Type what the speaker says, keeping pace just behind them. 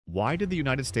Why did the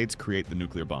United States create the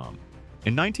nuclear bomb?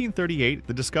 In 1938,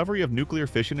 the discovery of nuclear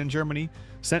fission in Germany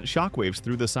sent shockwaves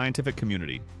through the scientific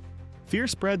community. Fear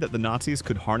spread that the Nazis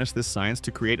could harness this science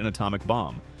to create an atomic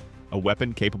bomb, a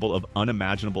weapon capable of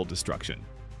unimaginable destruction.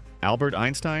 Albert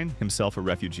Einstein, himself a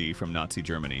refugee from Nazi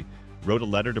Germany, wrote a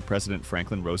letter to President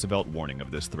Franklin Roosevelt warning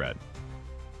of this threat.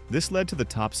 This led to the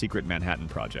top-secret Manhattan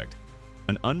Project,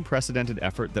 an unprecedented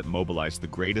effort that mobilized the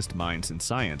greatest minds in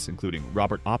science, including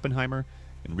Robert Oppenheimer,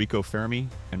 Enrico Fermi,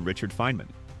 and Richard Feynman.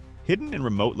 Hidden in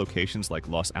remote locations like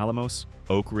Los Alamos,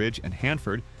 Oak Ridge, and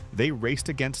Hanford, they raced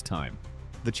against time.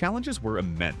 The challenges were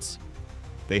immense.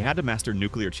 They had to master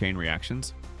nuclear chain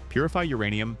reactions, purify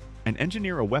uranium, and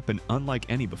engineer a weapon unlike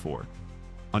any before.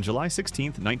 On July 16,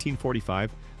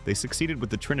 1945, they succeeded with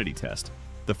the Trinity test,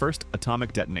 the first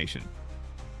atomic detonation.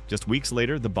 Just weeks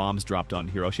later, the bombs dropped on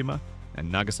Hiroshima,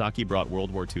 and Nagasaki brought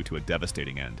World War II to a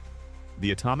devastating end.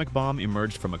 The atomic bomb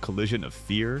emerged from a collision of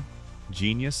fear,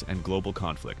 genius, and global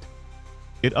conflict.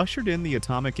 It ushered in the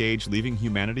atomic age, leaving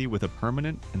humanity with a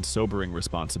permanent and sobering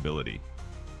responsibility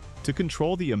to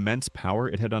control the immense power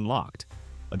it had unlocked,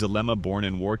 a dilemma born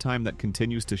in wartime that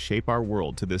continues to shape our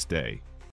world to this day.